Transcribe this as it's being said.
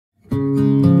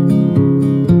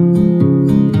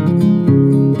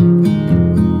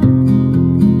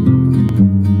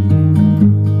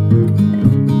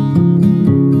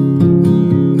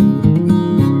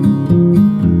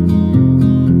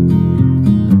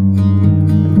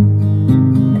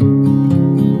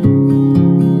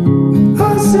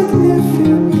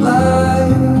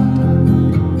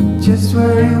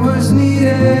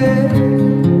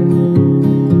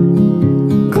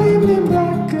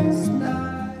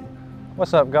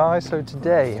What's up guys? So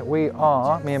today me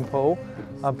and Paul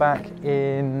are back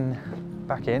on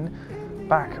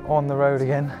the road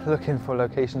again, looking for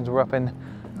locations. We're up in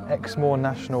Exmoor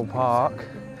National Park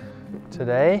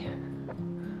today,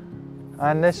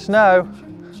 and there's snow.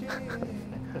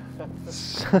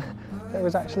 There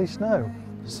was actually snow.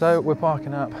 So we're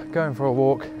parking up, going for a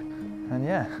walk, and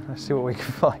yeah, let's see what we can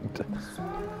find.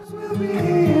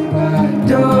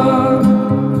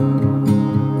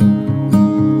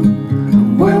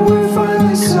 When we're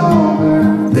finally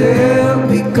sober, they'll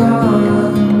be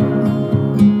gone.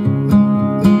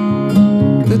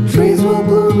 The trees will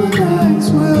bloom and ice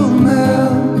will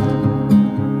melt.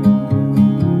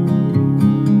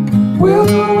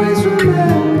 We'll always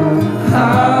remember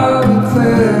how it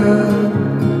felt.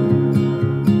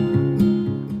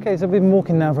 Okay, so I've been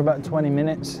walking now for about 20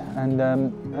 minutes, and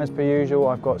as per usual,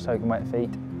 I've got soaking wet feet.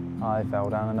 I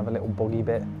fell down another little boggy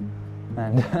bit,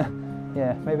 and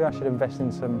yeah, maybe I should invest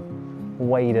in some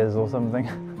waders or something.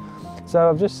 So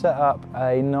I've just set up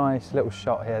a nice little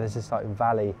shot here. There's this like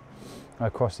valley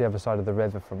across the other side of the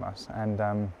river from us, and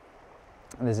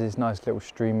there's this nice little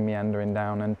stream meandering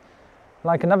down. And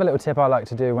like another little tip I like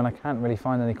to do when I can't really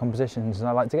find any compositions,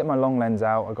 I like to get my long lens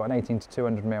out. I've got an 18 to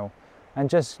 200mm, and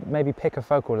just maybe pick a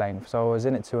focal length. So I was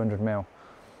in at 200mm.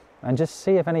 And just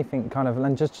see if anything kind of,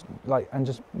 and just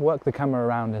work the camera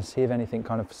around and see if anything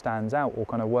kind of stands out or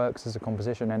kind of works as a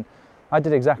composition. And I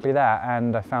did exactly that,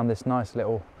 and I found this nice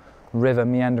little river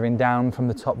meandering down from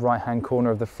the top right hand corner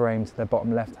of the frame to the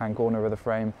bottom left hand corner of the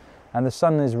frame. And the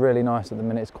sun is really nice at the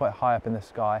minute. It's quite high up in the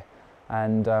sky,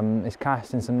 and it's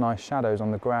casting some nice shadows on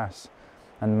the grass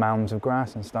and mounds of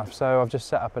grass and stuff. So I've just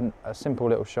set up a simple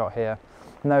little shot here,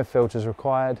 no filters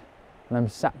required. And I'm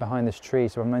sat behind this tree,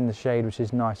 so I'm in the shade, which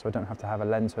is nice, so I don't have to have a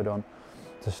lens hood on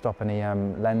to stop any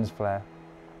lens flare.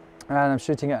 And I'm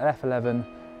shooting at f11,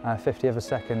 50 of a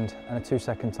second, and a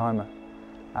 2-second timer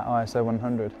at ISO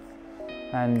 100.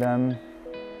 And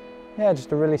yeah,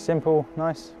 just a really simple,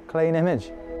 nice, clean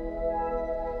image.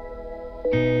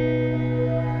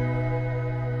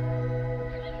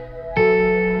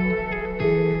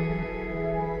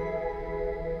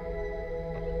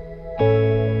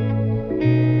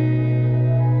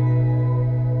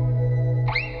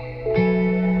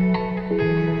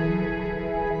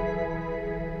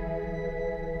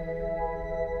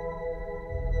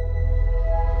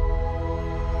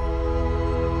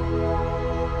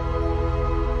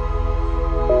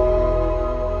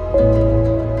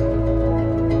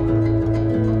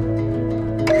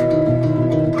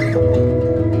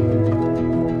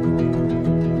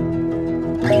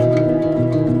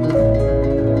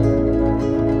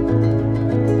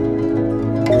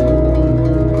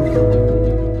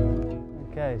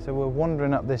 So we're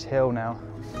wandering up this hill now,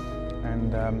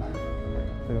 and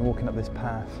we've been walking up this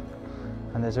path,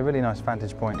 and there's a really nice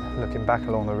vantage point looking back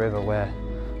along the river where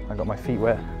I got my feet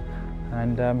wet,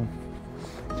 and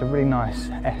it's a really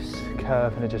nice S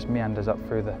curve, and it just meanders up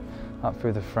through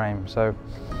the frame. So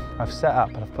I've set up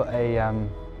and I've put a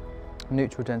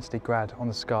neutral density grad on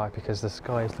the sky because the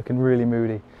sky is looking really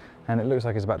moody and it looks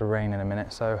like it's about to rain in a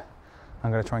minute. So I'm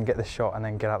going to try and get this shot and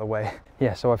then get out of the way.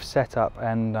 Yeah, so I've set up,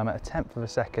 and I'm at a 1/10 of a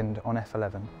second on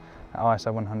f11 at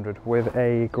ISO 100 with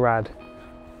a grad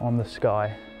on the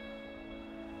sky,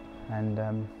 and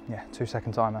yeah,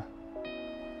 2-second timer.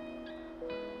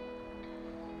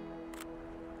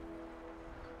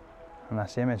 And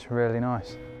that's the image, really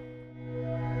nice.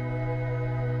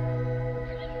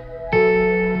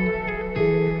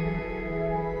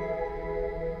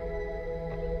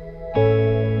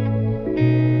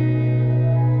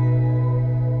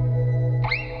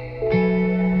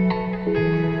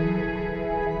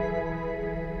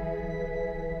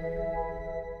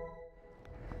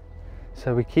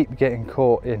 So we keep getting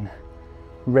caught in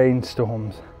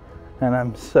rainstorms, and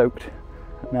I'm soaked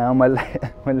now. My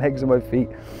legs and my feet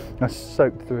are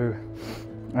soaked through,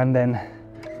 and then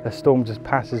the storm just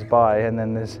passes by, and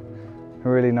then there's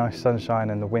really nice sunshine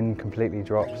and the wind completely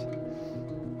drops.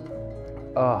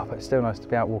 Oh, but it's still nice to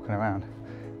be out walking around.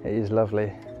 It is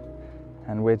lovely,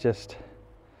 and we're just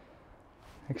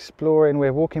exploring.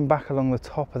 We're walking back along the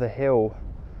top of the hill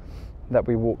that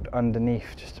we walked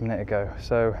underneath just a minute ago.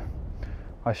 So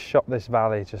I shot this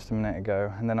valley just a minute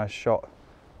ago, and then I shot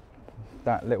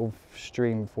that little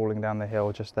stream falling down the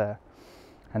hill just there.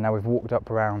 And now we've walked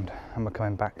up around, and we're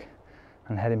coming back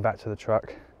and heading back to the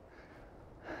truck.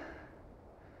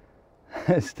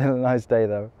 It's still a nice day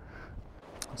though.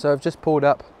 So I've just pulled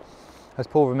up, as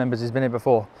Paul remembers, he's been here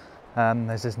before.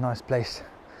 There's this nice place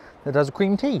that does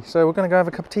cream tea, so we're going to go have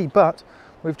a cup of tea, but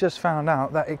we've just found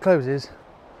out that it closes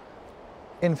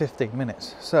in 15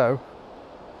 minutes. So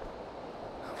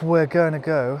we're going to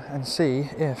go and see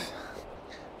if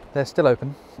they're still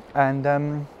open,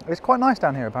 and it's quite nice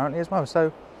down here apparently as well,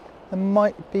 so there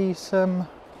might be some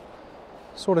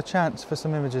sort of chance for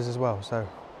some images as well, so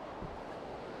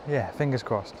yeah, fingers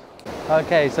crossed.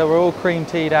 Okay, so we're all cream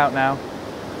teed out now,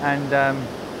 and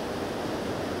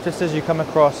just as you come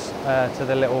across to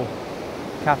the little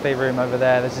cafe room over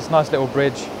there, there's this nice little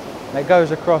bridge and it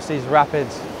goes across these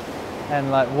rapids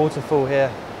and like waterfall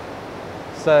here.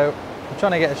 So I'm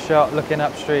trying to get a shot looking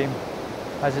upstream,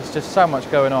 as it's just so much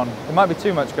going on. It might be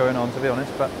too much going on, to be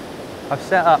honest, but I've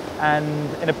set up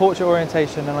and in a portrait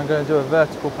orientation, and I'm going to do a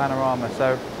vertical panorama,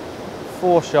 so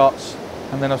 4 shots,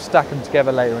 and then I'll stack them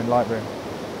together later in Lightroom.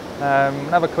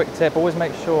 Another quick tip, always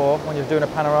make sure when you're doing a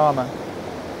panorama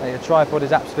that your tripod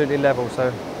is absolutely level,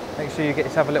 so make sure you get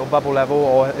yourself a little bubble level,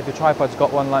 or if your tripod's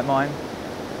got one like mine,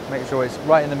 make sure it's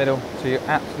right in the middle so you're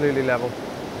absolutely level.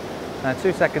 Now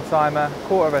 2-second timer,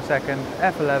 1/4 second,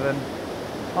 f11,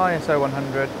 ISO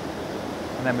 100,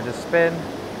 and then we just spin,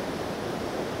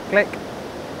 click,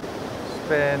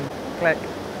 spin, click,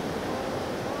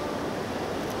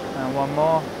 and one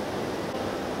more,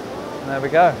 and there we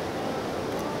go.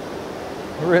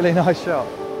 Really nice shot.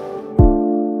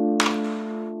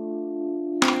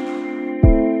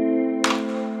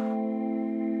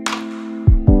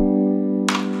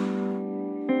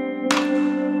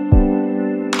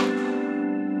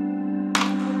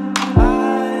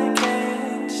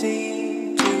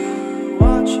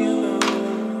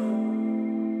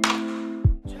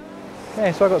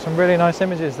 Okay, so I got some really nice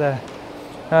images there.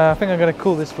 I think I'm going to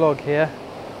call this vlog here,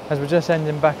 as we're just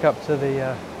ending back up to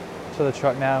the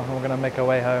truck now, and we're going to make our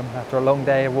way home after a long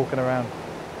day of walking around.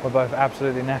 We're both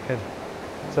absolutely knackered.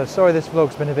 So sorry this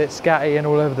vlog's been a bit scatty and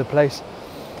all over the place.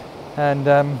 And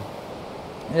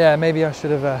yeah, maybe I should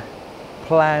have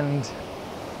planned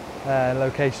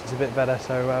locations a bit better,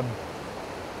 so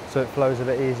it flows a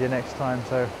bit easier next time.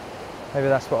 So maybe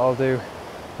that's what I'll do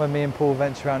when me and Paul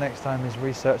venture out next time, is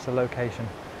research the location,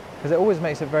 because it always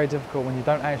makes it very difficult when you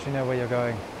don't actually know where you're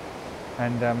going,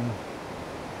 and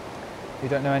you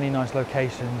don't know any nice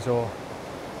locations or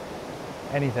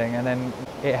anything, and then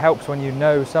it helps when you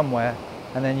know somewhere,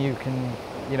 and then you can,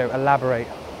 you know, elaborate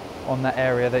on that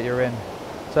area that you're in.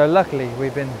 So luckily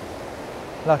we've been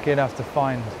lucky enough to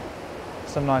find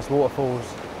some nice waterfalls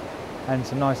and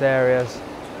some nice areas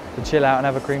to chill out and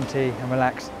have a cream tea and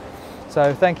relax.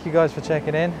 So thank you guys for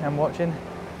checking in and watching.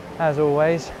 As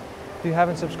always, if you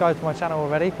haven't subscribed to my channel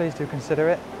already, please do consider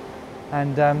it,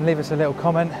 and leave us a little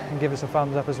comment and give us a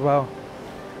thumbs up as well.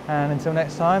 And until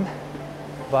next time,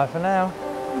 bye for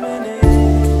now.